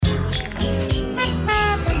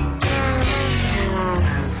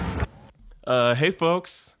Hey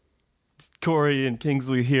folks, it's Corey and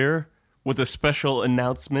Kingsley here with a special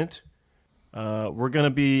announcement. We're going to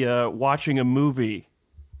be watching a movie,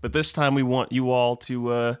 but this time we want you all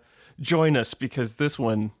to join us because this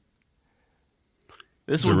one's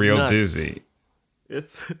a real nuts. doozy.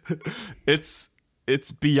 It's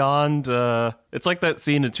beyond. It's like that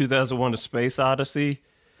scene in 2001: A Space Odyssey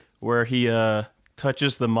where he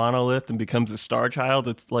touches the monolith and becomes a star child.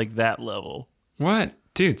 It's like that level. What?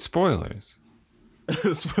 Dude, spoilers.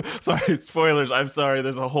 Sorry, spoilers. I'm sorry.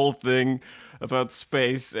 There's a whole thing about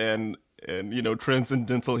space and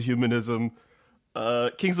transcendental humanism.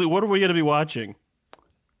 Kingsley, what are we going to be watching?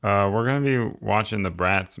 We're going to be watching the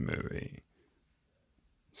Bratz movie.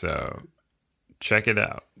 So check it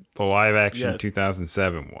out. The live action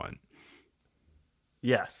 2007 one.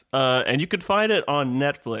 Yes. And you could find it on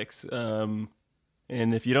Netflix.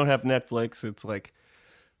 And if you don't have Netflix, it's like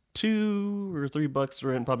 $2 or $3 to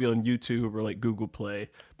rent, probably on YouTube or like Google Play.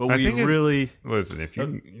 But listen.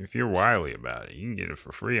 If you're wily about it, you can get it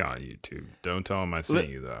for free on YouTube. Don't tell them I sent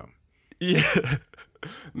you though. Yeah,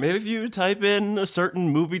 maybe if you type in a certain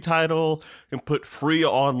movie title and put free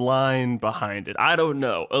online behind it. I don't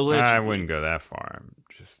know. Allegedly. I wouldn't go that far.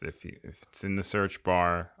 Just if it's in the search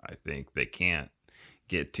bar, I think they can't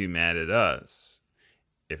get too mad at us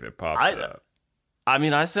if it pops up. I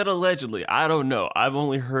mean, I said allegedly. I don't know. I've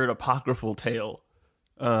only heard apocryphal tale.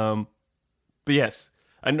 But yes,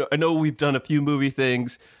 I know we've done a few movie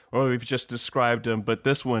things, or we've just described them. But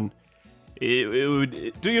this one, it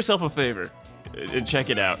would do yourself a favor and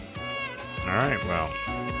check it out. All right. Well,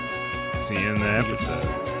 see you in the episode.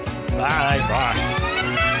 Bye. Bye.